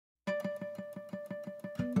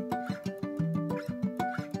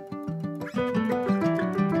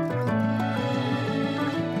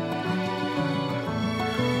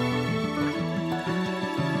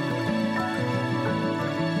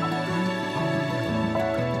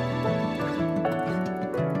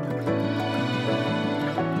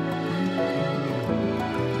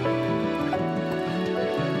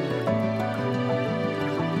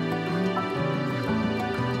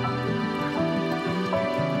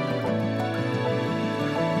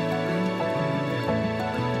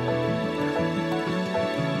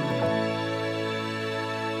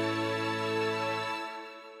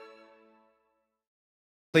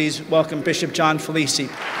Please welcome Bishop John Flesey.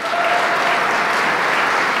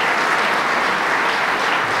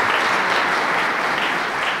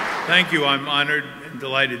 Thank you. I'm honored and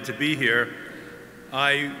delighted to be here.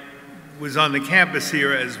 I was on the campus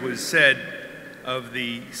here, as was said, of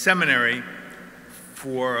the seminary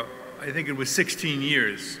for, I think it was 16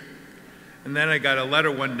 years. And then I got a letter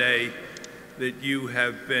one day that you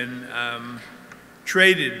have been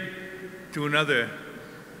traded to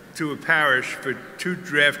a parish for 2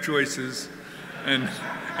 draft choices and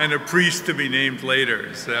a priest to be named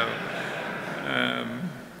later. So,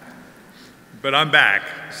 but I'm back,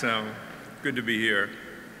 so good to be here.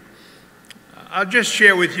 I'll just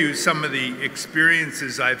share with you some of the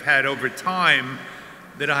experiences I've had over time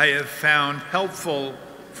that I have found helpful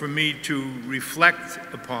for me to reflect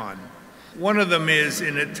upon. One of them is,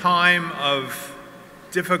 in a time of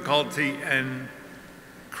difficulty and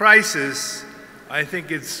crisis, I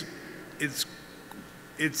think it's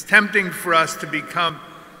tempting for us to become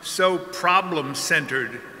so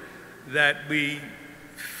problem-centered that we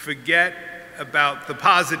forget about the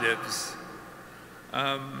positives.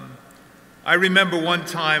 I remember one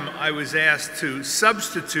time I was asked to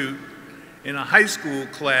substitute in a high school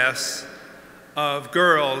class of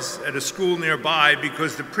girls at a school nearby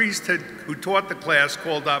because the priest who taught the class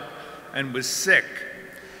called up and was sick.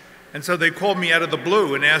 And so they called me out of the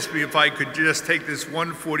blue and asked me if I could just take this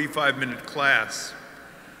one 45-minute class.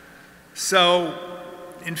 So,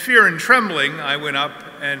 in fear and trembling, I went up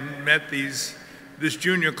and met this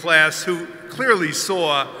junior class who clearly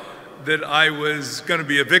saw that I was going to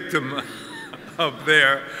be a victim of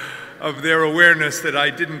their awareness that I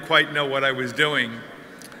didn't quite know what I was doing.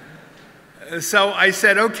 So I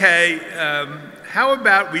said, okay, how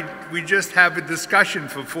about we just have a discussion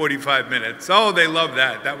for 45 minutes? Oh, they love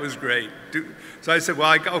that. That was great. So I said,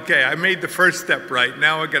 well, okay, I made the first step right.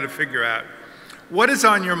 Now I got to figure out, what is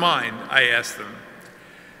on your mind? I asked them.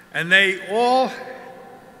 And they all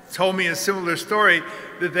told me a similar story,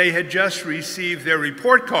 that they had just received their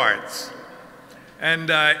report cards.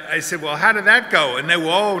 And I said, well, how did that go? And they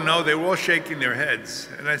were, oh, no, they were all shaking their heads.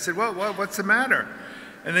 And I said, well, what's the matter?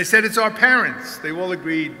 And they said, it's our parents. They all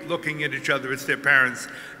agreed, looking at each other, it's their parents.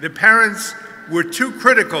 The parents were too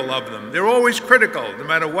critical of them. They're always critical. No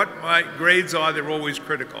matter what my grades are, they're always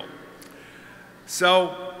critical.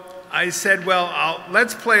 So I said, well,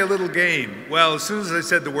 let's play a little game. Well, as soon as I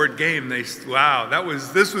said the word game, they said, wow,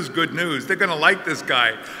 this was good news. They're going to like this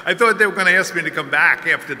guy. I thought they were going to ask me to come back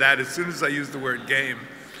after that as soon as I used the word game.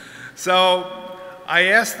 So I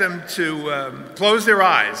asked them to close their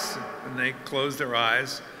eyes. And they closed their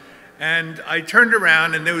eyes. And I turned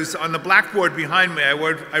around, and there was, on the blackboard behind me, I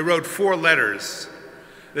wrote 4 letters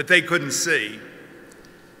that they couldn't see.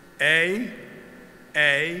 A,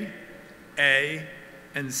 and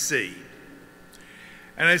C.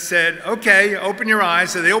 And I said, okay, open your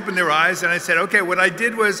eyes. So they opened their eyes, and I said, okay, what I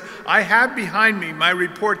did was, I have behind me my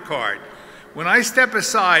report card. When I step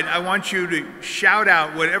aside, I want you to shout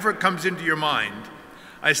out whatever comes into your mind.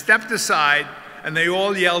 I stepped aside, and they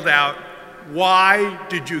all yelled out, why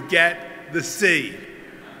did you get the C?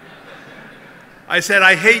 I said,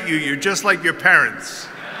 I hate you. You're just like your parents.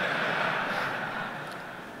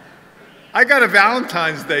 I got a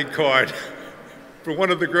Valentine's Day card for one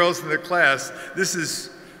of the girls in the class. This is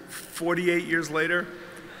 48 years later.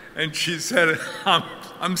 And she said,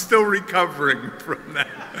 I'm still recovering from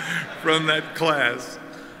that class.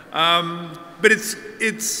 But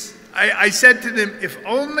I said to them, if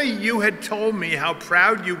only you had told me how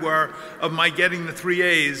proud you were of my getting the 3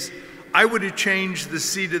 A's, I would have changed the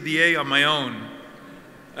C to the A on my own,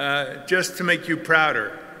 just to make you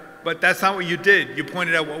prouder. But that's not what you did. You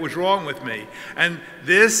pointed out what was wrong with me. And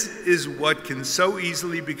this is what can so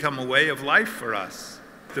easily become a way of life for us,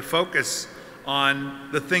 to focus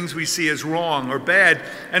on the things we see as wrong or bad.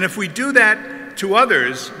 And if we do that to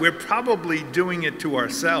others, we're probably doing it to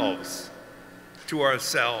ourselves.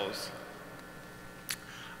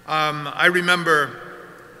 I remember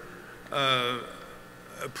a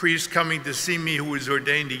priest coming to see me who was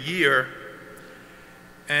ordained a year,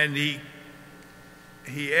 and he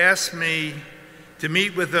he asked me to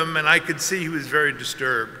meet with him, and I could see he was very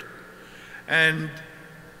disturbed. And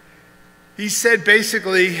he said,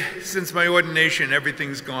 basically, since my ordination,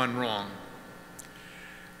 everything's gone wrong.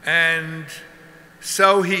 And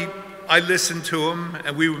so I listened to him,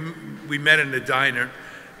 and we met in a diner,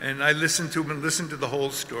 and I listened to him and listened to the whole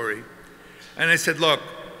story. And I said, look,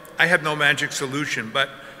 I have no magic solution, but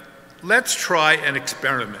let's try an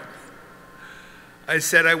experiment. I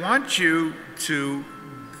said, I want you to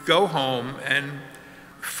go home and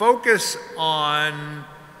focus on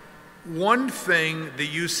one thing that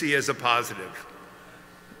you see as a positive.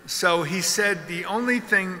 So he said the only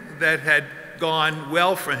thing that had gone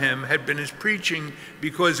well for him had been his preaching,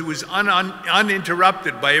 because it was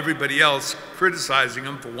uninterrupted by everybody else criticizing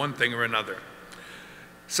him for one thing or another.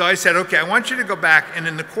 So I said, okay, I want you to go back, and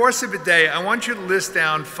in the course of a day, I want you to list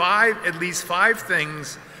down at least five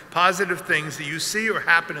things, positive things that you see or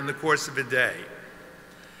happen in the course of a day.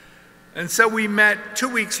 And so we met 2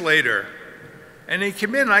 weeks later, and he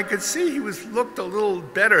came in, and I could see he looked a little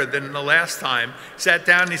better than the last time. Sat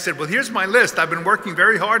down, and he said, well, here's my list. I've been working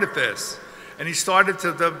very hard at this. And he started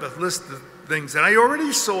to list the things. And I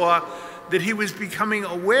already saw that he was becoming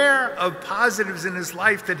aware of positives in his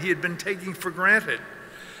life that he had been taking for granted.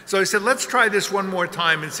 So I said, let's try this one more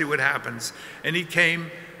time and see what happens. And he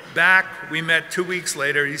came back. We met 2 weeks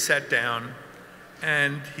later. He sat down,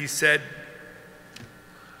 and he said,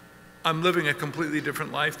 I'm living a completely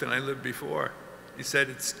different life than I lived before. He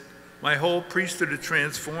said, my whole priesthood had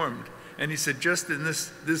transformed. And he said, just in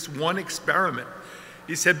this one experiment.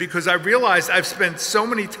 He said, because I realized I've spent so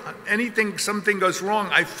many times, something goes wrong,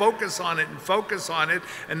 I focus on it,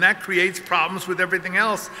 and that creates problems with everything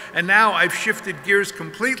else. And now I've shifted gears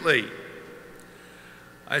completely.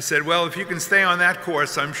 I said, well, if you can stay on that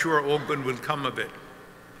course, I'm sure all good will come of it.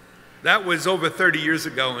 That was over 30 years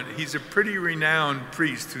ago, and he's a pretty renowned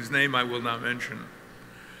priest whose name I will not mention.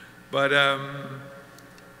 But, and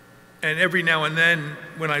every now and then,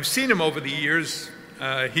 when I've seen him over the years,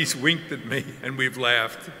 he's winked at me, and we've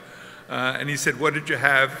laughed. And he said, what did you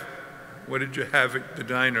have? What did you have at the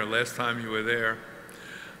diner last time you were there?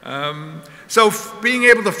 So being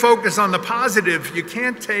able to focus on the positive, you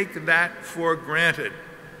can't take that for granted.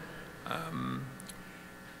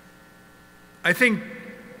 I think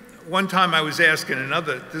one time I was asking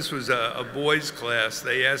this was a boys' class,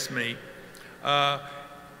 they asked me,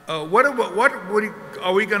 what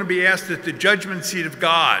are we going to be asked at the judgment seat of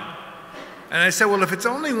God? And I said, well, if it's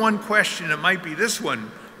only one question, it might be this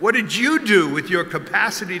one. What did you do with your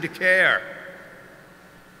capacity to care?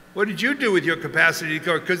 What did you do with your capacity to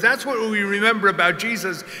care? Because that's what we remember about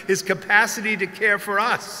Jesus, his capacity to care for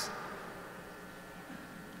us.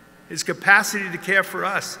 His capacity to care for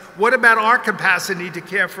us. What about our capacity to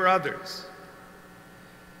care for others?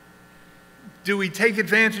 Do we take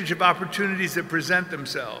advantage of opportunities that present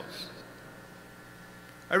themselves?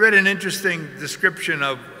 I read an interesting description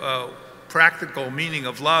of practical meaning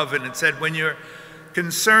of love, and it said, when you're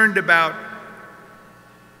concerned about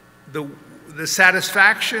the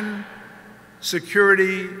satisfaction,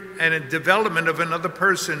 security, and development of another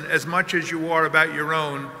person as much as you are about your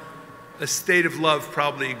own, a state of love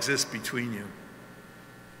probably exists between you.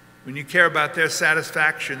 When you care about their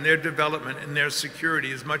satisfaction, their development, and their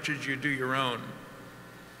security as much as you do your own.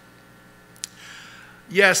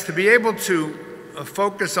 Yes, to be able to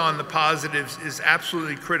focus on the positives is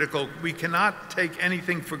absolutely critical. We cannot take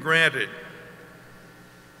anything for granted.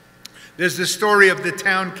 There's the story of the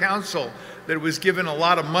town council that was given a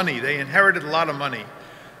lot of money. They inherited a lot of money.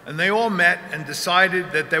 And they all met and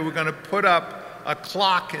decided that they were going to put up a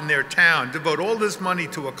clock in their town, devote all this money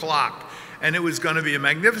to a clock. And it was going to be a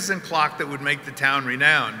magnificent clock that would make the town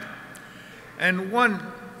renowned. And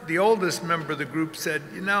the oldest member of the group said,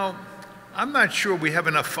 you know, I'm not sure we have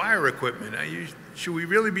enough fire equipment. Should we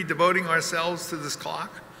really be devoting ourselves to this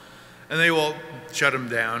clock? And they all shut him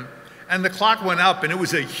down. And the clock went up, and it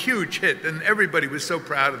was a huge hit, and everybody was so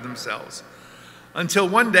proud of themselves. Until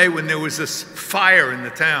one day when there was this fire in the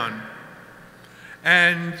town,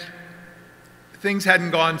 and things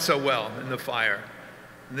hadn't gone so well in the fire.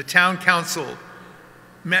 And the town council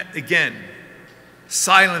met again,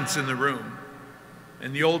 silence in the room.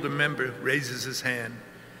 And the older member raises his hand,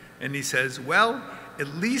 and he says, well, at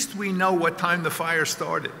least we know what time the fire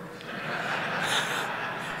started.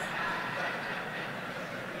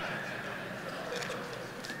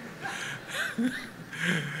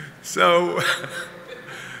 So,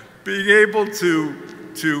 being able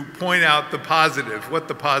to point out the positive, what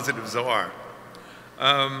the positives are.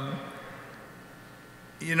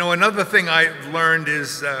 You know, another thing I've learned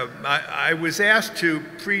is I was asked to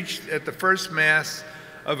preach at the first Mass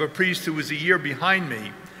of a priest who was a year behind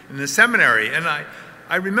me in the seminary. And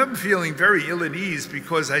I remember feeling very ill at ease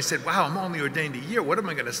because I said, wow, I'm only ordained a year. What am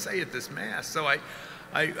I going to say at this Mass? So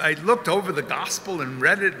I looked over the gospel and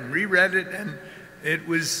read it and reread it, and it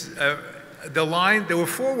was the line, there were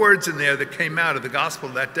 4 words in there that came out of the gospel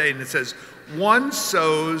that day, and it says, one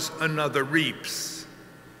sows, another reaps.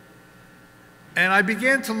 And I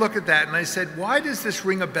began to look at that, and I said, why does this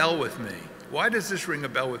ring a bell with me? Why does this ring a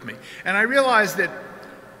bell with me? And I realized that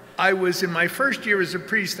I was, in my first year as a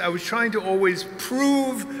priest, I was trying to always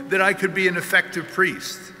prove that I could be an effective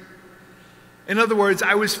priest. In other words,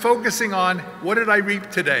 I was focusing on, what did I reap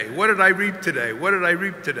today? What did I reap today? What did I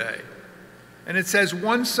reap today? And it says,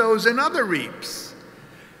 one sows, another reaps.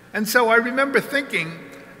 And so I remember thinking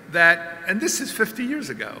that, and this is 50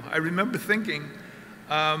 years ago, I remember thinking,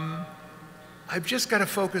 I've just got to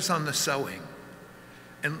focus on the sowing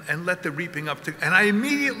and let the reaping up to, and I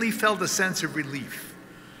immediately felt a sense of relief.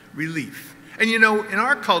 And you know, in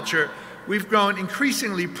our culture, we've grown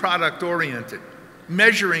increasingly product-oriented,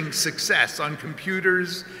 measuring success on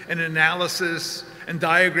computers and analysis and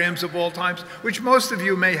diagrams of all types, which most of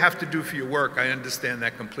you may have to do for your work. I understand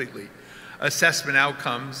that completely. Assessment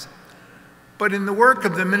outcomes. But in the work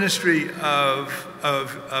of the ministry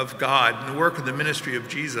of God, in the work of the ministry of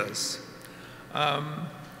Jesus,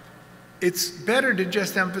 it's better to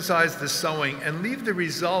just emphasize the sowing and leave the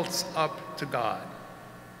results up to God.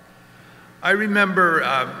 I remember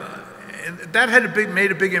that had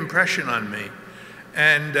made a big impression on me.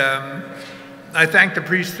 And I thank the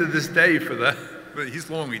priest to this day for that. He's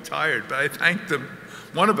long retired, but I thanked him.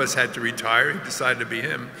 One of us had to retire. He decided to be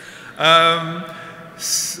him.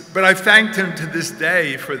 But I thanked him to this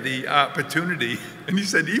day for the opportunity. And he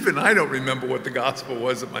said, even I don't remember what the gospel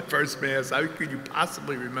was at my first Mass. How could you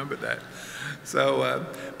possibly remember that? So,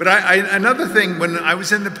 but another thing, when I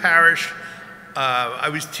was in the parish, I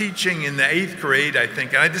was teaching in the 8th grade, I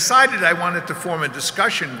think, and I decided I wanted to form a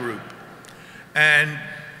discussion group. And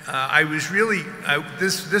I was really,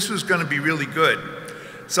 this was going to be really good.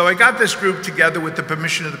 So I got this group together with the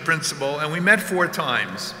permission of the principal, and we met 4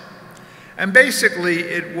 times. And basically,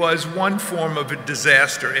 it was one form of a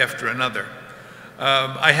disaster after another.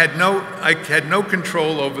 I had no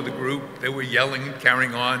control over the group. They were yelling and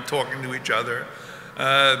carrying on, talking to each other,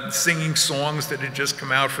 singing songs that had just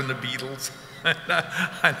come out from the Beatles.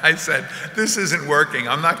 And I said, this isn't working.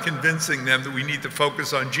 I'm not convincing them that we need to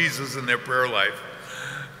focus on Jesus in their prayer life.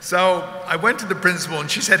 So I went to the principal and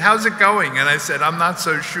she said, how's it going? And I said, I'm not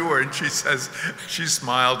so sure. And she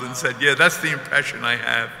smiled and said, yeah, that's the impression I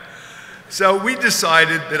have. So we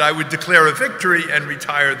decided that I would declare a victory and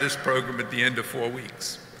retire this program at the end of 4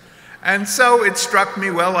 weeks. And so it struck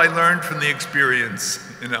me, well, I learned from the experience.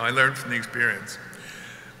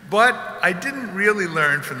 But I didn't really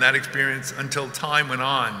learn from that experience until time went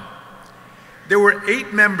on. There were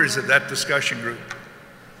 8 members of that discussion group.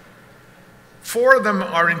 4 of them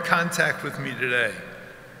are in contact with me today.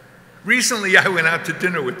 Recently, I went out to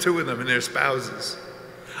dinner with 2 of them and their spouses.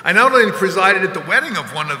 I not only presided at the wedding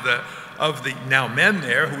of one of the now men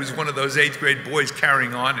there, who was one of those 8th grade boys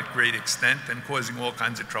carrying on at great extent and causing all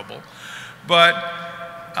kinds of trouble, but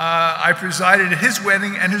I presided at his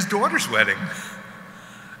wedding and his daughter's wedding.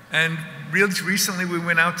 And really recently we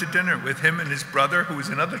went out to dinner with him and his brother, who was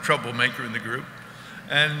another troublemaker in the group.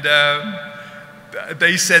 And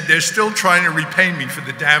they said they're still trying to repay me for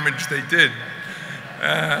the damage they did.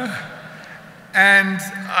 And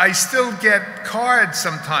I still get cards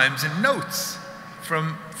sometimes and notes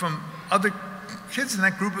from other kids in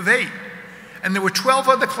that group of 8. And there were 12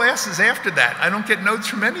 other classes after that. I don't get notes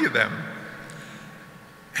from any of them.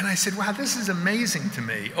 And I said, wow, this is amazing to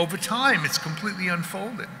me. Over time, it's completely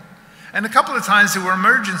unfolded. And a couple of times there were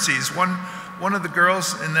emergencies. One of the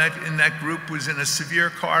girls in that group was in a severe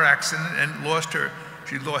car accident and lost her.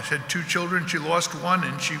 She had 2 children. She lost one,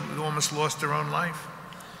 and she almost lost her own life.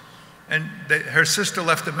 And her sister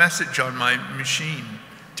left a message on my machine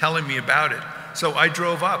telling me about it. So I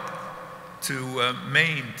drove up to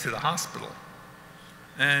Maine to the hospital.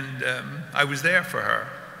 And I was there for her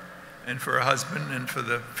and for her husband and for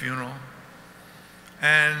the funeral.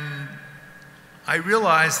 And I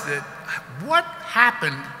realized that what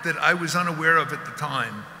happened that I was unaware of at the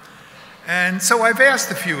time. And so I've asked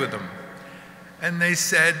a few of them. And they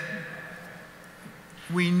said,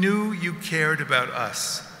 we knew you cared about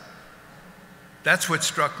us. That's what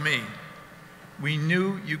struck me. We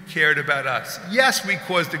knew you cared about us. Yes, we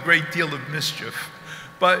caused a great deal of mischief,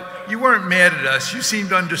 but you weren't mad at us. You seemed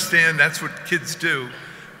to understand that's what kids do.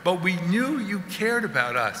 But we knew you cared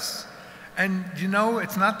about us. And you know,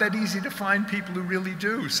 it's not that easy to find people who really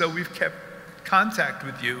do. So we've kept contact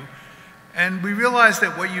with you. And we realized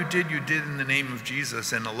that what you did in the name of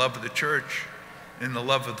Jesus and the love of the church and the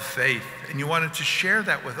love of the faith. And you wanted to share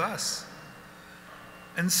that with us.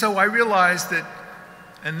 And so I realized that,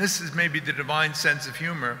 and this is maybe the divine sense of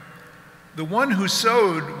humor, the one who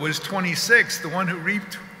sowed was 26, the one who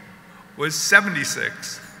reaped was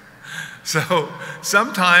 76. So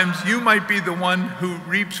sometimes you might be the one who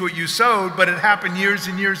reaps what you sowed, but it happened years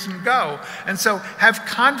and years ago. And so have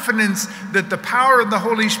confidence that the power of the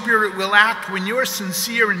Holy Spirit will act when you're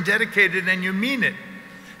sincere and dedicated and you mean it.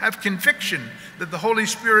 Have conviction that the Holy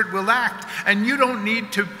Spirit will act, and you don't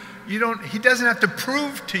need to, he doesn't have to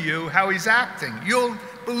prove to you how he's acting. You'll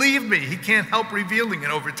believe me, he can't help revealing it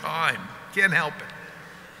over time. Can't help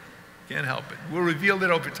it. Can't help it. We'll reveal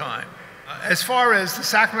it over time. As far as the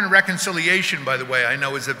Sacrament of Reconciliation, by the way, I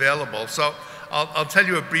know is available. So I'll tell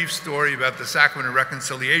you a brief story about the Sacrament of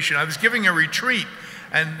Reconciliation. I was giving a retreat,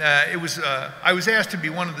 and I was asked to be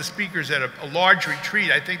one of the speakers at a large retreat.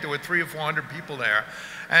 I think there were 300 or 400 people there.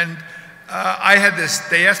 And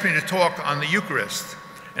they asked me to talk on the Eucharist.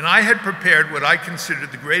 And I had prepared what I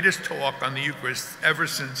considered the greatest talk on the Eucharist ever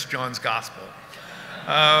since John's Gospel.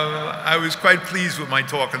 I was quite pleased with my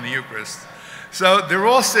talk on the Eucharist. So they're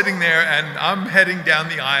all sitting there, and I'm heading down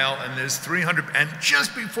the aisle, and there's 300, and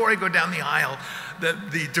just before I go down the aisle,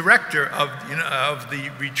 the director of the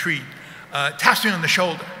retreat taps me on the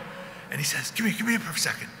shoulder, and he says, come here for a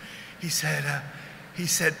second. He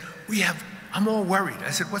said, I'm all worried.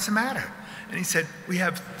 I said, what's the matter? And he said, we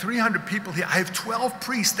have 300 people here. I have 12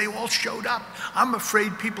 priests. They all showed up. I'm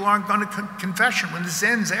afraid people aren't going to confession when this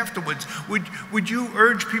ends afterwards. Would you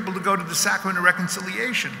urge people to go to the Sacrament of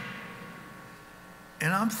Reconciliation?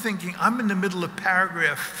 And I'm thinking, I'm in the middle of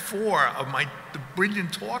paragraph 4 of the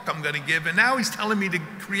brilliant talk I'm going to give, and now he's telling me to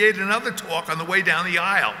create another talk on the way down the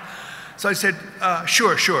aisle. So I said,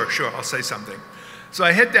 sure, I'll say something. So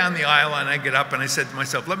I head down the aisle, and I get up, and I said to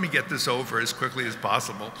myself, let me get this over as quickly as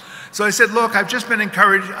possible. So I said, look, I've just been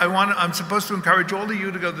encouraged. I'm supposed to encourage all of you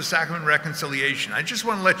to go to the Sacrament of Reconciliation. I just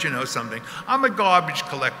want to let you know something. I'm a garbage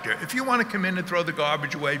collector. If you want to come in and throw the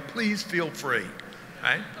garbage away, please feel free,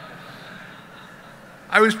 right?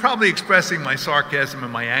 I was probably expressing my sarcasm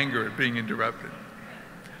and my anger at being interrupted.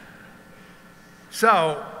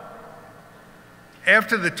 So,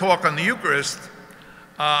 after the talk on the Eucharist,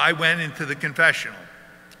 I went into the confessional.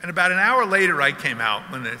 And about an hour later, I came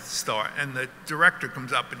out when it started, and the director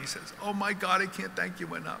comes up and he says, oh my God, I can't thank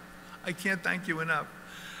you enough. I can't thank you enough.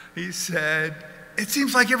 He said, it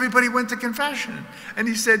seems like everybody went to confession. And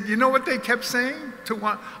he said, you know what they kept saying?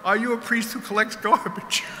 Are you a priest who collects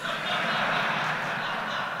garbage?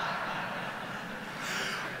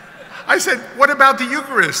 I said, what about the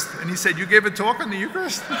Eucharist? And he said, you gave a talk on the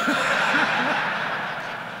Eucharist?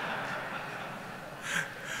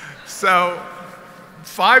 So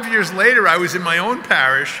 5 years later, I was in my own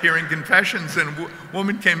parish hearing confessions, and a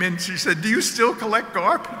woman came in, she said, do you still collect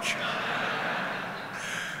garbage?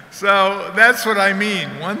 So that's what I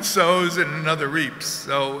mean. One sows and another reaps.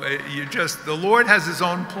 So the Lord has his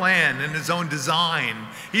own plan and his own design.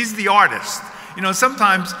 He's the artist. You know,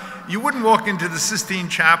 sometimes you wouldn't walk into the Sistine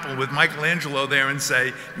Chapel with Michelangelo there and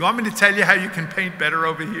say, you want me to tell you how you can paint better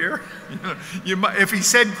over here? If he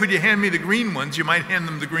said, could you hand me the green ones, you might hand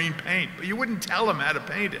them the green paint, but you wouldn't tell them how to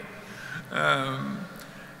paint it.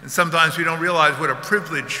 And sometimes we don't realize what a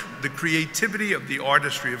privilege, the creativity of the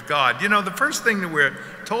artistry of God. You know, the first thing that we're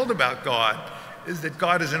told about God is that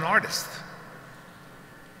God is an artist.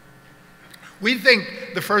 We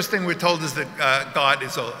think the first thing we're told is that God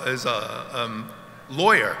is a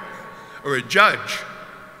lawyer or a judge.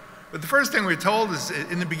 But the first thing we're told is,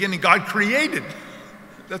 in the beginning, God created.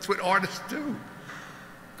 That's what artists do.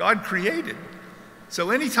 God created.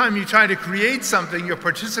 So anytime you try to create something, you're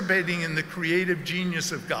participating in the creative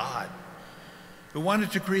genius of God, who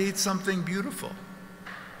wanted to create something beautiful.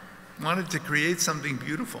 Wanted to create something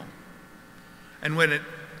beautiful. And when it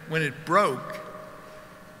broke,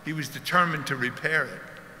 he was determined to repair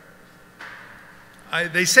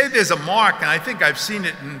it. They say there's a mark, and I think I've seen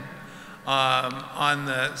it on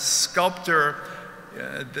the sculptor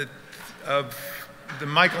of the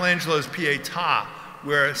Michelangelo's Pietà,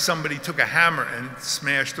 where somebody took a hammer and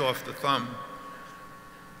smashed off the thumb.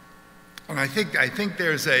 And I think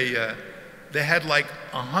there's they had like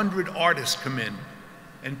 100 artists come in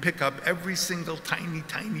and pick up every single tiny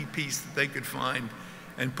piece that they could find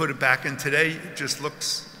and put it back. And today it just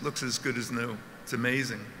looks as good as new. It's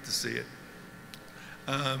amazing to see it.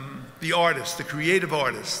 The artist, the creative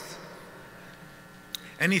artist,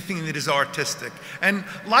 anything that is artistic. And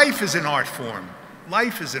life is an art form.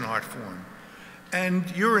 Life is an art form. And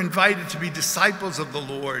you're invited to be disciples of the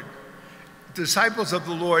Lord. disciples of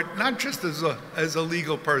the Lord, not just as a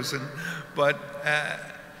legal person, but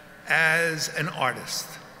as an artist.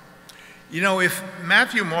 You know, if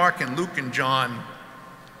Matthew, Mark, and Luke, and John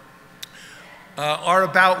are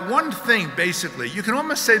about one thing, basically, you can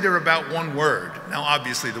almost say they're about one word. Now,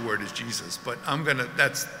 obviously, the word is Jesus, but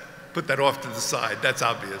that's put that off to the side. That's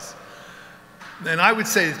obvious. And I would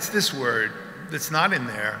say it's this word that's not in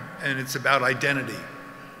there, and it's about identity.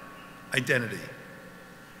 Identity.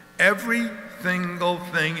 Every single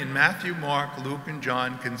thing in Matthew, Mark, Luke, and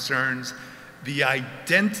John concerns the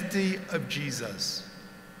identity of Jesus,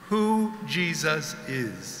 who Jesus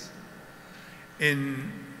is.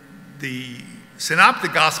 In the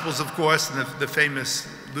Synoptic Gospels, of course, the famous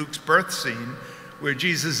Luke's birth scene, where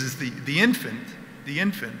Jesus is the infant,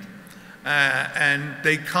 and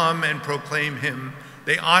they come and proclaim him,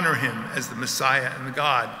 they honor him as the Messiah and the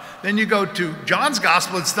God. Then you go to John's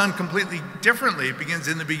Gospel, it's done completely differently. It begins,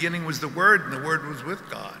 in the beginning was the Word, and the Word was with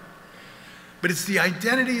God. But it's the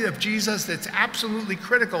identity of Jesus that's absolutely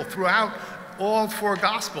critical throughout all four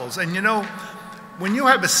Gospels. And you know, when you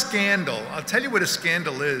have a scandal, I'll tell you what a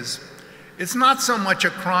scandal is. It's not so much a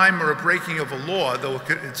crime or a breaking of a law, though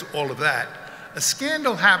it's all of that. A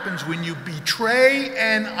scandal happens when you betray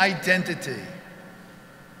an identity.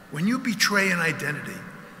 When you betray an identity,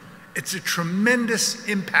 it's a tremendous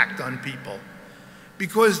impact on people.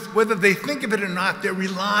 Because whether they think of it or not, they're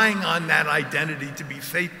relying on that identity to be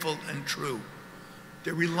faithful and true.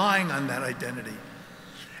 They're relying on that identity.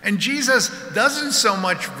 And Jesus doesn't so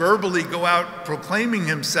much verbally go out proclaiming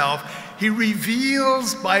himself. He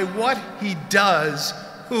reveals by what he does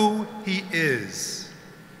who he is.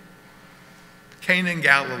 Cana in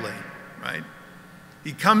Galilee, right?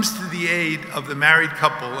 He comes to the aid of the married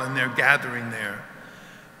couple and they're gathering there.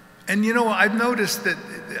 And you know, I've noticed that,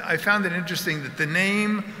 I found it interesting that the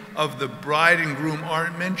name of the bride and groom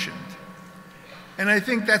aren't mentioned. And I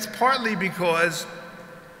think that's partly because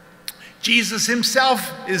Jesus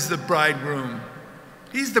himself is the bridegroom.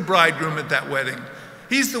 He's the bridegroom at that wedding.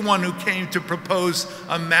 He's the one who came to propose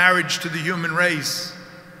a marriage to the human race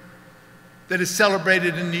that is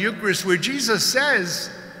celebrated in the Eucharist, where Jesus says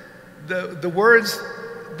the words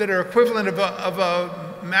that are equivalent of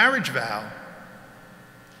a marriage vow.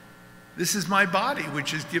 This is my body,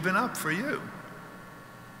 which is given up for you.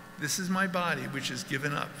 This is my body, which is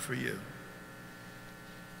given up for you.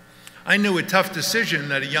 I knew a tough decision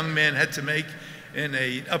that a young man had to make in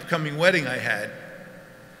an upcoming wedding I had.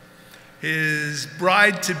 His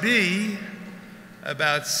bride-to-be,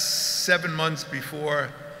 about 7 months before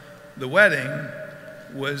the wedding,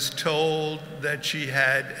 was told that she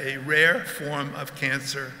had a rare form of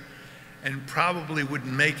cancer and probably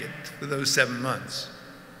wouldn't make it for those 7 months.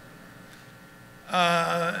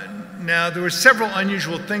 Now, there were several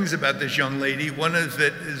unusual things about this young lady. One of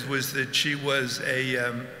it was that she was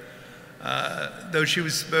though she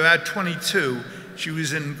was about 22, she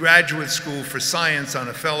was in graduate school for science on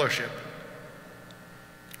a fellowship.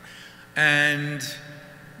 And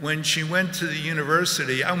when she went to the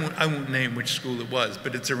university, I won't name which school it was,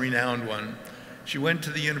 but it's a renowned one. She went to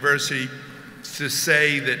the university to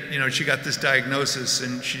say that, you know, she got this diagnosis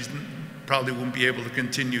and she probably won't be able to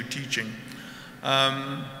continue teaching.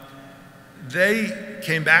 They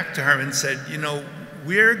came back to her and said, you know,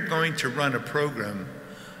 we're going to run a program,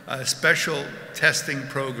 a special testing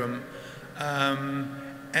program,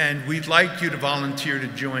 and we'd like you to volunteer to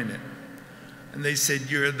join it. And they said,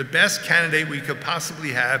 you're the best candidate we could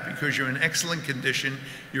possibly have because you're in excellent condition,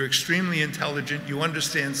 you're extremely intelligent, you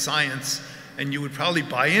understand science, and you would probably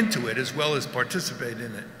buy into it as well as participate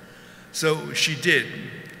in it. So she did.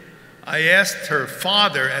 I asked her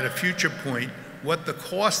father at a future point what the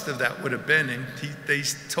cost of that would have been, and they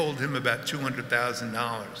told him about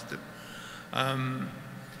 $200,000.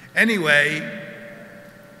 Anyway,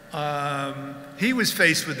 he was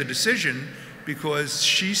faced with a decision because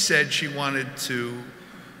she said she wanted to,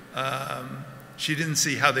 she didn't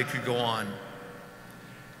see how they could go on.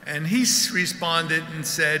 And he responded and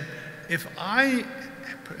said, if I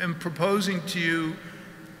am proposing to you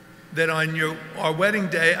that on our wedding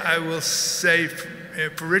day I will say,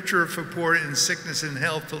 for richer or for poorer, in sickness and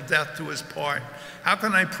health, till death do us part, how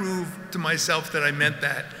can I prove to myself that I meant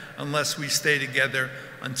that unless we stay together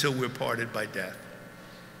until we're parted by death?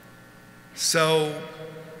 So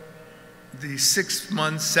the 6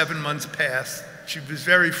 months, 7 months passed. She was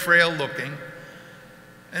very frail looking.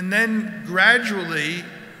 And then gradually,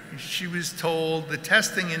 she was told the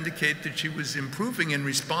testing indicated that she was improving and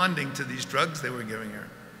responding to these drugs they were giving her.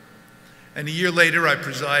 And a year later, I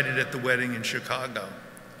presided at the wedding in Chicago.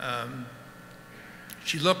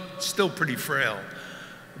 She looked still pretty frail,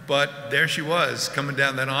 But there she was coming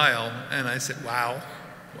down that aisle, and I said, wow,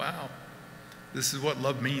 this is what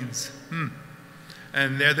love means.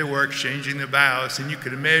 And there they were exchanging the vows, and you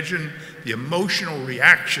could imagine the emotional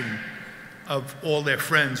reaction of all their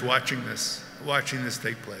friends watching this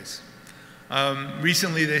take place.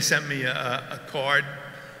 Recently they sent me a card,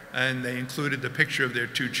 and they included the picture of their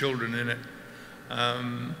 2 children in it.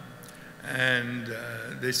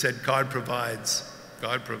 They said, God provides,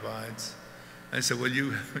 God provides. I said, well,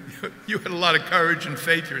 you had a lot of courage and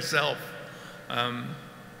faith yourself.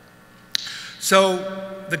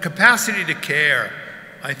 So the capacity to care,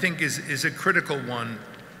 I think, is a critical one,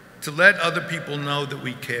 to let other people know that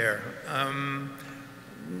we care.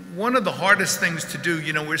 One of the hardest things to do,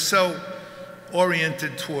 we're so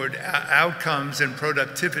oriented toward outcomes and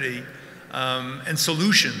productivity and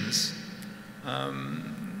solutions.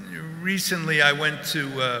 Recently, I went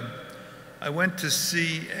to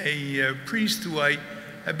see a priest who I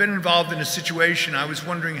had been involved in a situation. I was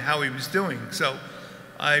wondering how he was doing. So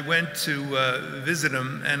I went to visit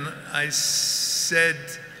him, and I said,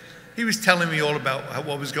 he was telling me all about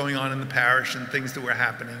what was going on in the parish and things that were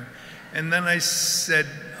happening. And then I said,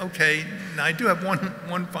 okay, now I do have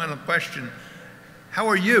one final question. How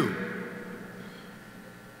are you?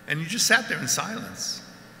 And he just sat there in silence.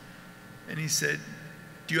 And he said,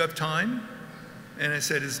 do you have time? And I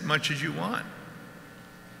said, as much as you want.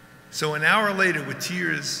 So an hour later, with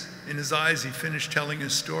tears in his eyes, he finished telling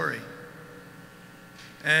his story.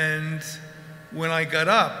 And when I got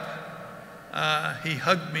up, he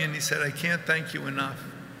hugged me and he said, I can't thank you enough.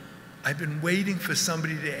 I've been waiting for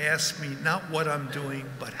somebody to ask me not what I'm doing,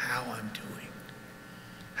 but how I'm doing.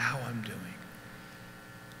 How I'm doing.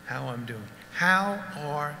 How I'm doing. How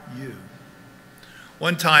are you?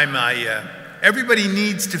 One time, everybody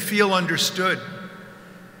needs to feel understood.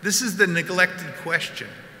 This is the neglected question.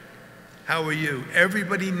 How are you?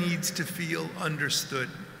 Everybody needs to feel understood.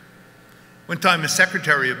 One time, a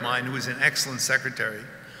secretary of mine, who was an excellent secretary,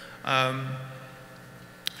 I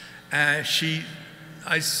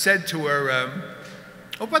said to her,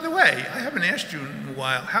 oh, by the way, I haven't asked you in a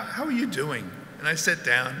while, how are you doing? And I sat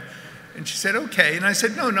down, and she said, okay. And I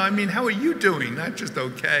said, no, I mean, how are you doing? Not just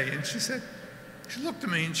okay. And she looked at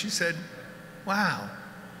me and she said, wow.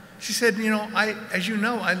 She said, as you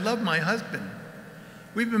know, I love my husband.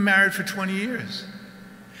 We've been married for 20 years.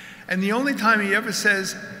 And the only time he ever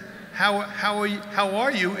says, how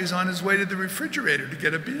are you, is on his way to the refrigerator to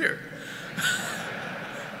get a beer.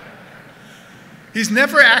 He's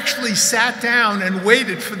never actually sat down and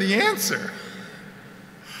waited for the answer.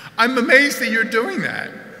 I'm amazed that you're doing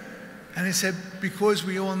that. And I said, because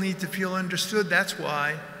we all need to feel understood, that's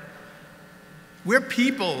why. We're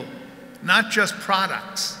people, not just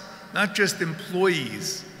products, not just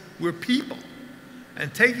employees. We're people.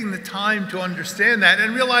 And taking the time to understand that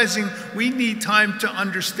and realizing we need time to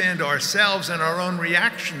understand ourselves and our own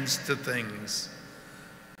reactions to things.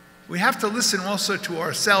 We have to listen also to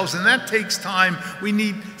ourselves, and that takes time. We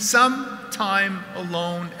need some time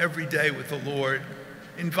alone every day with the Lord.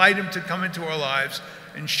 Invite Him to come into our lives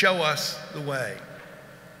and show us the way.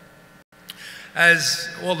 As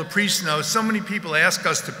all the priests know, so many people ask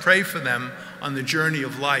us to pray for them on the journey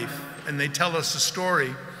of life, and they tell us a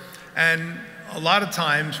story. And a lot of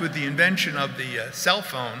times with the invention of the cell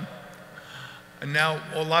phone, and now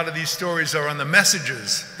a lot of these stories are on the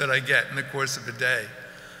messages that I get in the course of a day.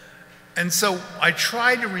 And so I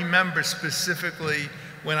try to remember specifically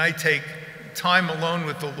when I take time alone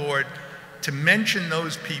with the Lord to mention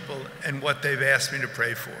those people and what they've asked me to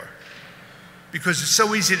pray for. Because it's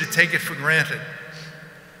so easy to take it for granted.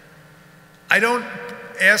 I don't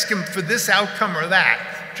ask Him for this outcome or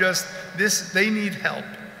that, just this, they need help,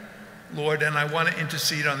 Lord, and I want to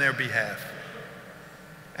intercede on their behalf.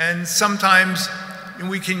 And sometimes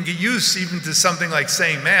we can get used even to something like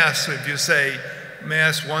saying Mass. So if you say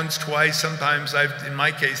Mass once, twice, sometimes in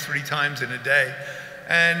my case, 3 times in a day.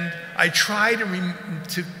 And I try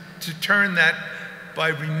to turn that by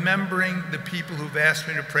remembering the people who've asked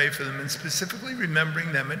me to pray for them, and specifically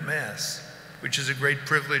remembering them at Mass, which is a great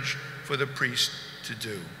privilege for the priest to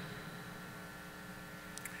do.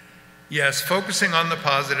 Yes, focusing on the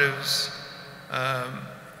positives,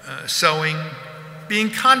 sowing,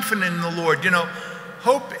 being confident in the Lord.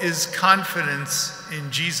 Hope is confidence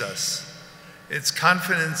in Jesus. It's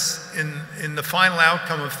confidence in the final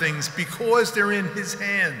outcome of things because they're in His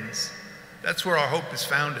hands. That's where our hope is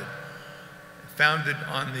founded. Founded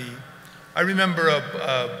on I remember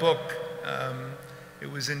a book, it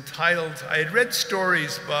was entitled, I had read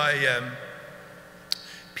stories by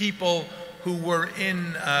people who were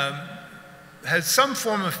had some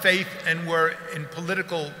form of faith and were in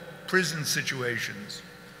political prison situations.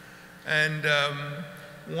 And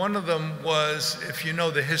one of them was, if you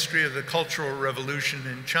know the history of the Cultural Revolution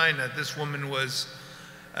in China, this woman was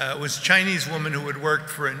a Chinese woman who had worked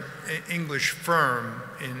for an English firm,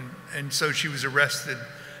 and so she was arrested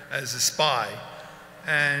as a spy.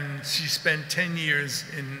 And she spent 10 years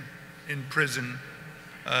in prison,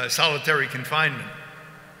 solitary confinement.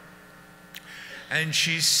 And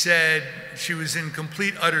she said she was in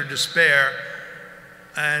complete, utter despair.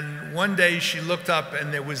 And one day she looked up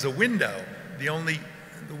and there was a window,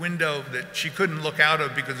 the window that she couldn't look out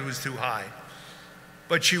of because it was too high.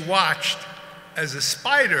 But she watched as a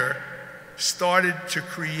spider started to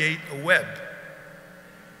create a web.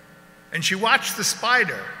 And she watched the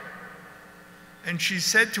spider, and she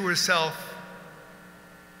said to herself,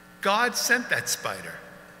 God sent that spider.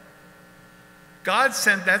 God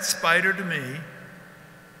sent that spider to me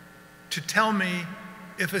to tell me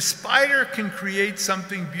if a spider can create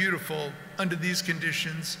something beautiful under these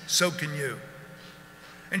conditions, so can you.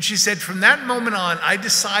 And she said, from that moment on, I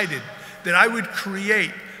decided that I would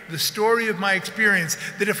create the story of my experience,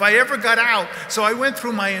 that if I ever got out, so I went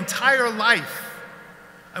through my entire life.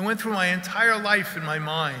 I went through my entire life in my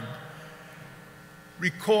mind,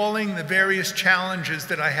 recalling the various challenges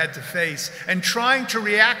that I had to face and trying to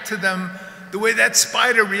react to them the way that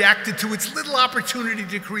spider reacted to its little opportunity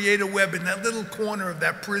to create a web in that little corner of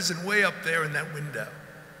that prison way up there in that window.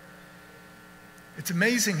 It's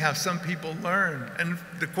amazing how some people learn. And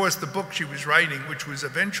of course, the book she was writing, which was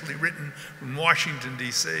eventually written from Washington,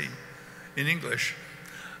 D.C. in English,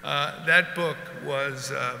 that book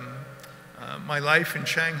was My Life in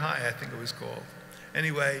Shanghai, I think it was called.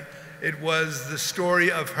 Anyway, it was the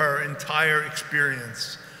story of her entire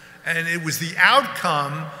experience. And it was the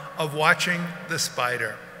outcome of watching the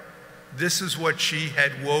spider. This is what she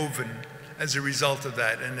had woven as a result of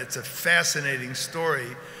that. And it's a fascinating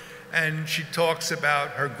story. And she talks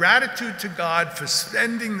about her gratitude to God for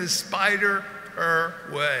sending the spider her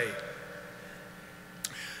way.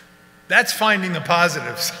 That's finding the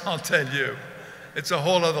positives, I'll tell you. It's a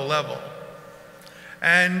whole other level.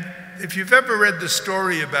 And if you've ever read the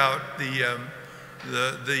story about the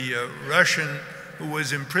Russian who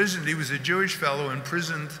was imprisoned, he was a Jewish fellow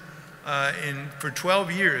imprisoned for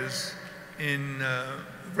 12 years in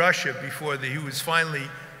Russia before he was finally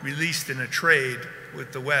released in a trade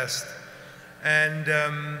with the West. And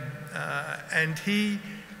he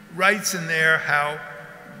writes in there how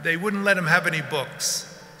they wouldn't let him have any books.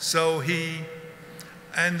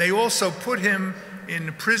 And they also put him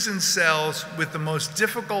in prison cells with the most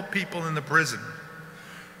difficult people in the prison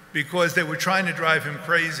because they were trying to drive him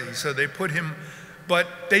crazy. So they put him, but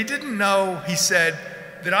they didn't know, he said,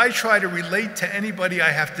 that I try to relate to anybody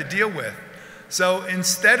I have to deal with. So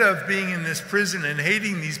instead of being in this prison and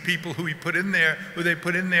hating these people who they put in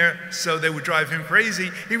there so they would drive him crazy,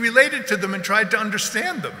 he related to them and tried to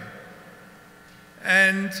understand them.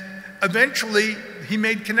 And eventually, he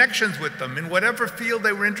made connections with them. In whatever field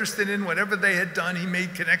they were interested in, whatever they had done, he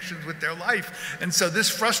made connections with their life. And so this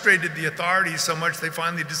frustrated the authorities so much they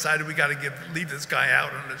finally decided we got to leave this guy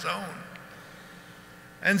out on his own.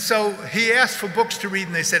 And so he asked for books to read,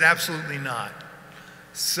 and they said absolutely not.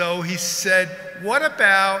 So he said, what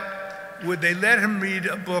about, would they let him read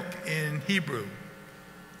a book in Hebrew?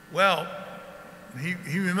 Well,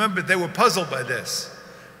 he remembered they were puzzled by this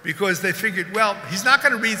because they figured, well, he's not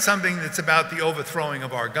going to read something that's about the overthrowing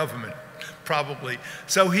of our government, probably.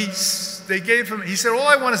 So he said, all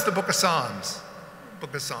I want is the book of Psalms,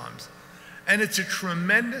 And it's a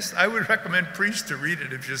tremendous, I would recommend priests to read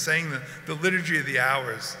it if you're saying the Liturgy of the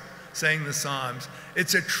Hours, saying the Psalms.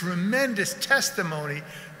 It's a tremendous testimony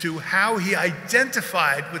to how he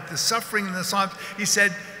identified with the suffering in the Psalms. He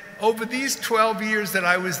said, over these 12 years that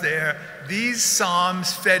I was there, these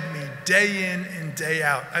Psalms fed me day in and day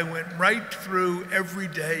out. I went right through every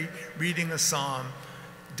day reading a Psalm,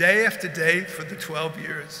 day after day for the 12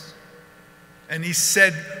 years. And he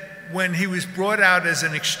said, when he was brought out as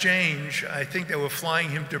an exchange, I think they were flying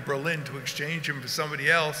him to Berlin to exchange him for somebody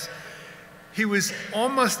else, he was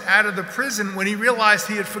almost out of the prison when he realized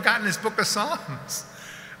he had forgotten his book of Psalms.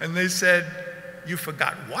 And they said, you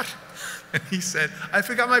forgot what? And he said, I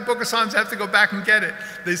forgot my book of Psalms, I have to go back and get it.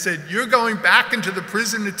 They said, you're going back into the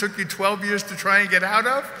prison it took you 12 years to try and get out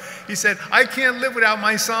of? He said, I can't live without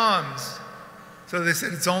my Psalms. So they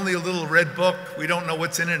said, it's only a little red book. We don't know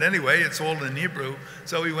what's in it anyway. It's all in Hebrew.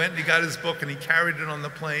 So he went and he got his book and he carried it on the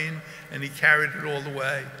plane and he carried it all the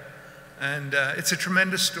way. And it's a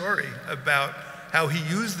tremendous story about how he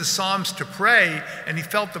used the Psalms to pray and he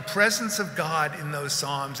felt the presence of God in those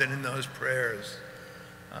Psalms and in those prayers.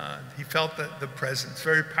 He felt the presence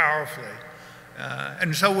very powerfully.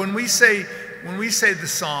 And so when we say when we say the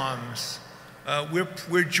Psalms,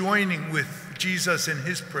 we're joining with Jesus in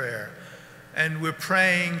his prayer, and we're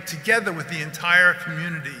praying together with the entire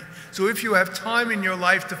community. So if you have time in your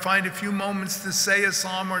life to find a few moments to say a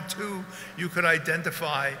psalm or two, you could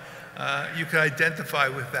identify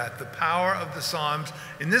with that, the power of the Psalms.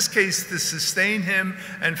 In this case, the Sustain hymn,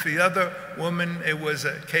 and for the other woman, it was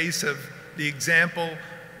a case of the example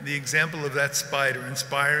of that spider,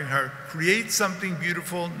 inspiring her. Create something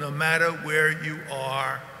beautiful no matter where you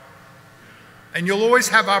are. And you'll always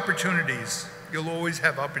have opportunities. You'll always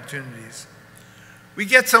have opportunities. We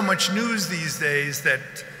get so much news these days that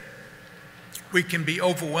we can be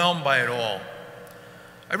overwhelmed by it all.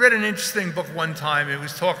 I read an interesting book one time. It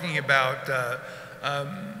was talking about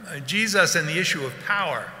Jesus and the issue of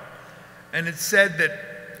power. And it said that,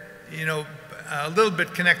 a little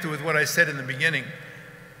bit connected with what I said in the beginning,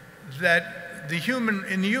 that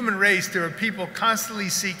in the human race, there are people constantly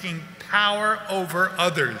seeking power over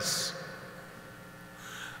others.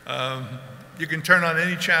 You can turn on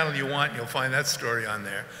any channel you want, and you'll find that story on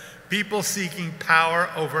there. People seeking power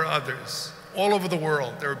over others. All over the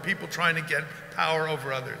world, there are people trying to get power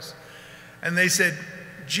over others. And they said,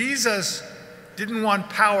 Jesus didn't want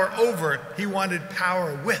power over, he wanted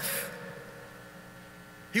power with.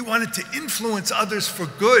 He wanted to influence others for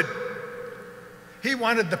good. He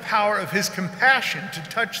wanted the power of his compassion to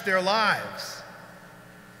touch their lives.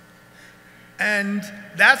 And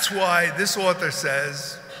that's why this author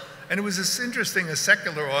says, and it was interesting, a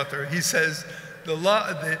secular author, he says,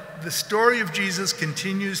 the story of Jesus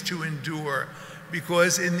continues to endure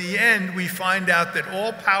because in the end we find out that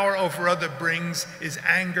all power over other brings is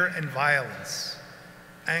anger and violence.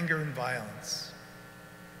 Anger and violence.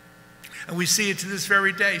 And we see it to this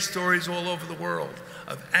very day, stories all over the world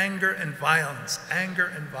of anger and violence,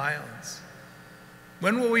 anger and violence.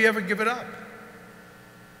 When will we ever give it up?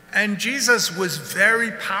 And Jesus was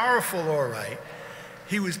very powerful, all right.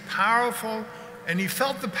 He was powerful, and he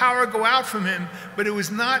felt the power go out from him, but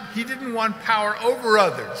he didn't want power over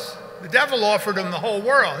others. The devil offered him the whole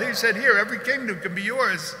world. He said, here, every kingdom can be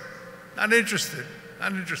yours. Not interested,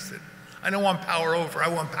 not interested. I don't want power over, I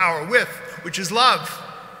want power with, which is love.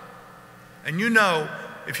 And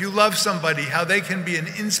if you love somebody, how they can be an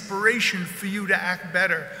inspiration for you to act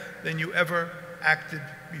better than you ever acted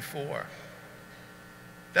before.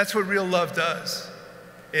 That's what real love does.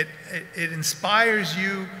 It inspires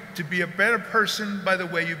you to be a better person by the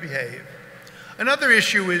way you behave. Another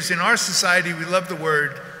issue is in our society, we love the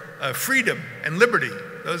word freedom and liberty.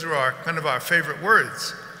 Those are kind of our favorite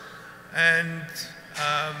words. And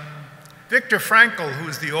Viktor Frankl, who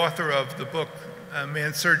is the author of the book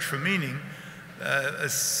Man's Search for Meaning, a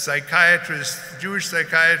psychiatrist, Jewish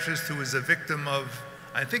psychiatrist who was a victim of,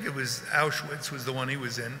 I think it was Auschwitz was the one he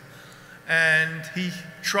was in. And he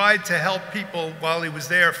tried to help people while he was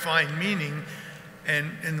there find meaning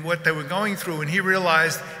in what they were going through. And he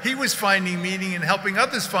realized he was finding meaning and helping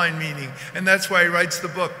others find meaning. And that's why he writes the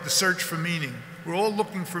book, The Search for Meaning. We're all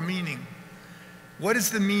looking for meaning. What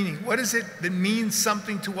is the meaning? What is it that means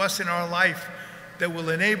something to us in our life that will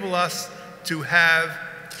enable us to have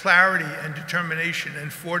clarity and determination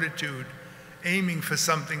and fortitude, aiming for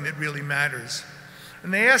something that really matters?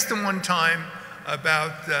 And they asked him one time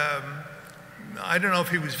about, I don't know if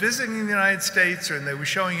he was visiting the United States or they were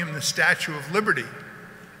showing him the Statue of Liberty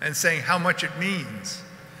and saying how much it means.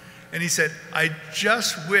 And he said, I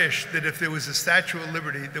just wish that if there was a Statue of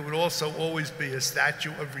Liberty, there would also always be a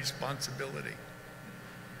statue of responsibility.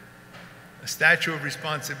 A statue of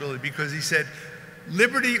responsibility, because he said,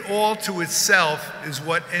 liberty all to itself is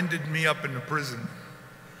what ended me up in the prison.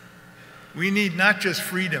 We need not just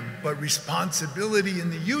freedom, but responsibility in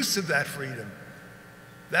the use of that freedom.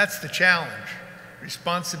 That's the challenge,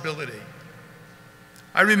 responsibility.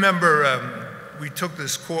 I remember we took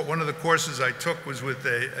this course, one of the courses I took was with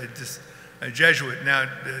a Jesuit, now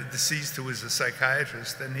deceased, who was a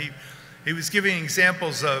psychiatrist, and he was giving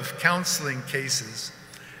examples of counseling cases.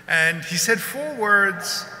 And he said 4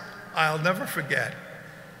 words I'll never forget.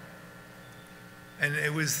 And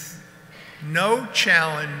it was, no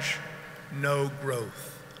challenge, no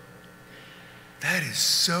growth. That is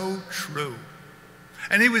so true.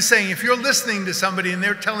 And he was saying, if you're listening to somebody and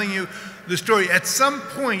they're telling you the story, at some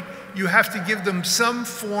point you have to give them some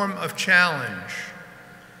form of challenge.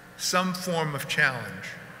 Some form of challenge.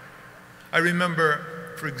 I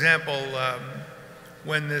remember, for example,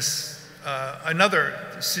 when another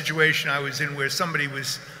situation I was in where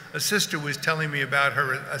a sister was telling me about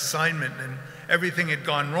her assignment and everything had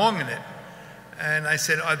gone wrong in it. And I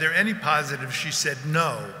said, are there any positives? She said,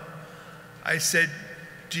 no. I said,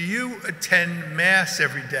 do you attend Mass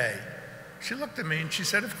every day? She looked at me and she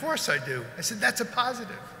said, "Of course I do." I said, "That's a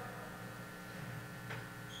positive."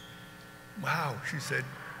 "Wow," she said,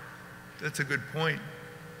 "that's a good point.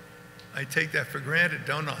 I take that for granted,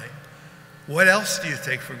 don't I?" What else do you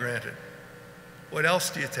take for granted? What else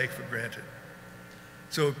do you take for granted?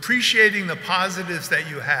 So appreciating the positives that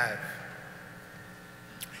you have.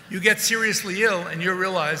 You get seriously ill and you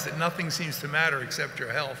realize that nothing seems to matter except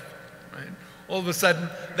your health, right? All of a sudden,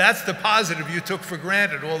 that's the positive you took for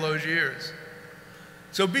granted all those years.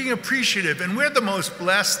 So being appreciative, and we're the most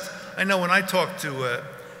blessed. I know when I talk to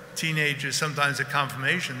teenagers, sometimes at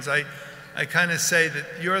confirmations, I kind of say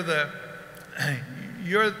that you're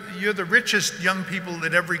the richest young people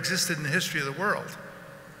that ever existed in the history of the world.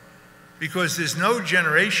 Because there's no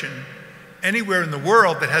generation anywhere in the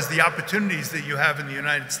world that has the opportunities that you have in the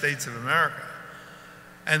United States of America.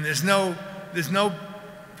 And there's no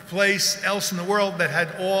place else in the world that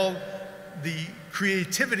had all the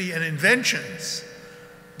creativity and inventions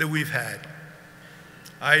that we've had.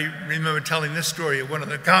 I remember telling this story at one of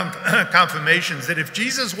the confirmations, that if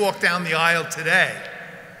Jesus walked down the aisle today,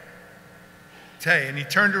 and he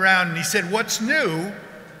turned around and he said, "What's new?"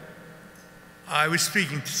 I was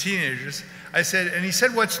speaking to teenagers. I said, and he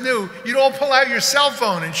said, "What's new?" You'd all pull out your cell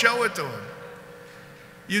phone and show it to him.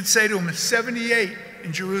 You'd say to him, 78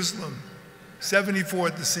 in Jerusalem, 74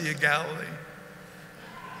 at the Sea of Galilee.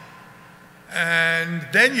 And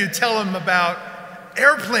then you'd tell him about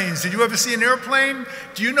airplanes. Did you ever see an airplane?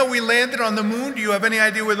 Do you know we landed on the moon? Do you have any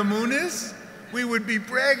idea where the moon is? We would be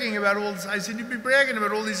bragging about all this. I said, you'd be bragging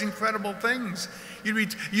about all these incredible things.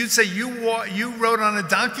 You'd say, you rode on a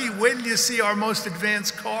donkey? Wait till you see our most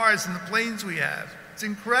advanced cars and the planes we have. It's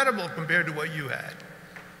incredible compared to what you had.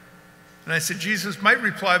 And I said, Jesus might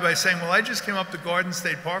reply by saying, well, I just came up the Garden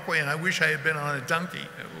State Parkway and I wish I had been on a donkey.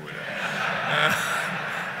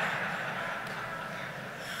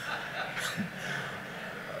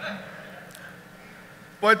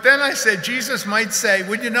 But then I said, Jesus might say,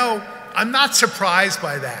 well, you know, I'm not surprised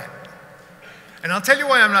by that. And I'll tell you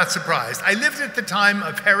why I'm not surprised. I lived at the time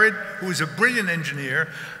of Herod, who was a brilliant engineer.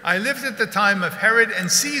 I lived at the time of Herod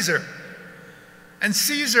and Caesar. And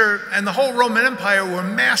Caesar and the whole Roman Empire were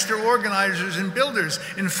master organizers and builders.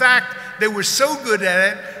 In fact, they were so good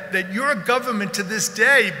at it that your government to this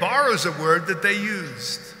day borrows a word that they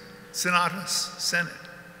used, senatus, Senate.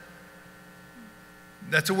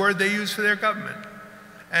 That's a word they use for their government.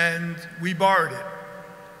 And we borrowed it.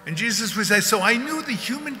 And Jesus would say, so I knew the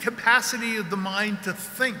human capacity of the mind to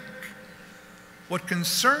think. What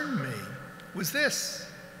concerned me was this.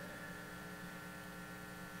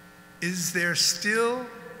 Is there still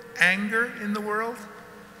anger in the world?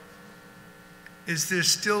 Is there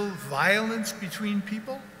still violence between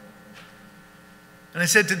people? And I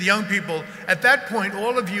said to the young people, at that point,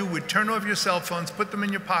 all of you would turn off your cell phones, put them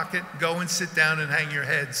in your pocket, go and sit down and hang your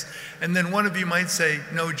heads. And then one of you might say,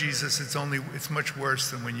 no, Jesus, it's much worse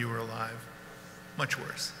than when you were alive. Much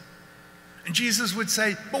worse. And Jesus would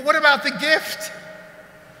say, but what about the gift?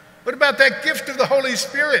 What about that gift of the Holy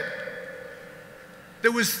Spirit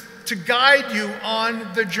that was to guide you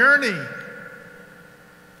on the journey?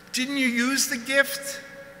 Didn't you use the gift?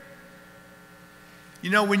 You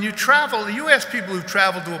know, when you travel, you ask people who've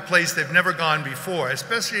traveled to a place they've never gone before,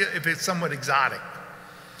 especially if it's somewhat exotic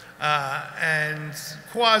and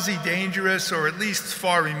quasi-dangerous or at least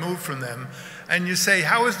far removed from them, and you say,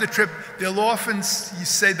 how was the trip? They'll often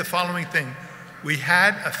say the following thing: we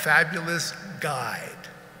had a fabulous guide.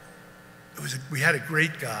 We had a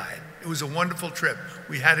great guide. It was a wonderful trip.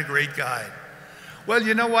 We had a great guide. Well,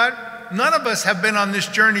 you know what? None of us have been on this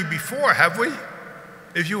journey before, have we?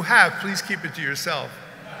 If you have, please keep it to yourself.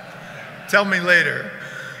 Tell me later.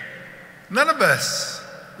 None of us.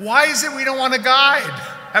 Why is it we don't want a guide?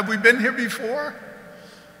 Have we been here before?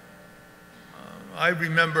 I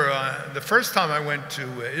remember the first time I went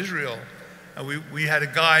to Israel, we had a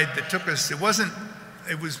guide that took us. It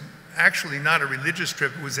was actually not a religious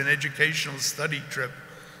trip. It was an educational study trip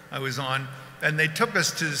I was on. And they took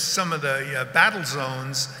us to some of the battle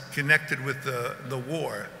zones connected with the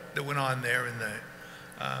war that went on there in the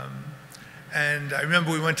and I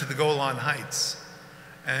remember we went to the Golan Heights,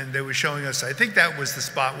 and they were showing us, I think that was the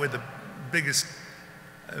spot where the biggest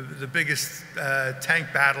tank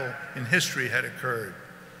battle in history had occurred.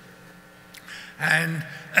 And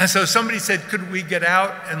so somebody said, could we get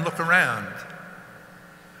out and look around?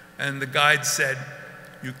 And the guide said,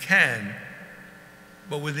 you can,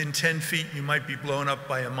 but within 10 feet you might be blown up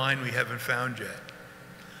by a mine we haven't found yet.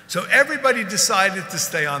 So everybody decided to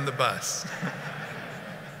stay on the bus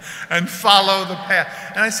and follow the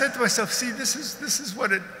path. And I said to myself, see, this is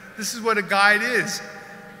what a guide is.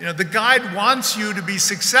 You know, the guide wants you to be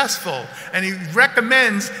successful, and he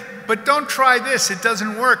recommends, but don't try this. It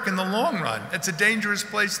doesn't work in the long run. It's a dangerous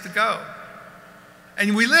place to go.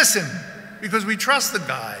 And we listen because we trust the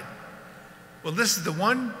guide. Well, this is the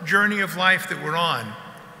one journey of life that we're on.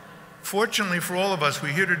 Fortunately for all of us,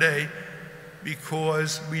 we're here today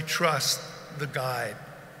because we trust the guide.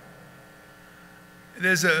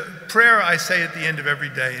 There's a prayer I say at the end of every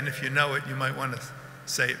day, and if you know it, you might want to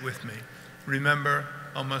say it with me. Remember,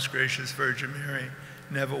 O most gracious Virgin Mary,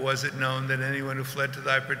 never was it known that anyone who fled to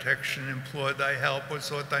thy protection, implored thy help, or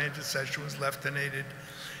sought thy intercession was left unaided.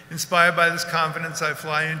 Inspired by this confidence, I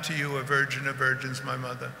fly unto you, a virgin of virgins, my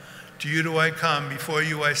mother. To you do I come, before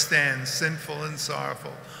you I stand, sinful and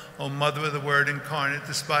sorrowful. O Mother of the Word incarnate,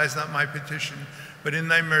 despise not my petition, but in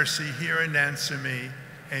thy mercy hear and answer me.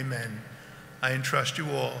 Amen. I entrust you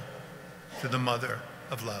all to the Mother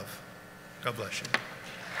of Love. God bless you.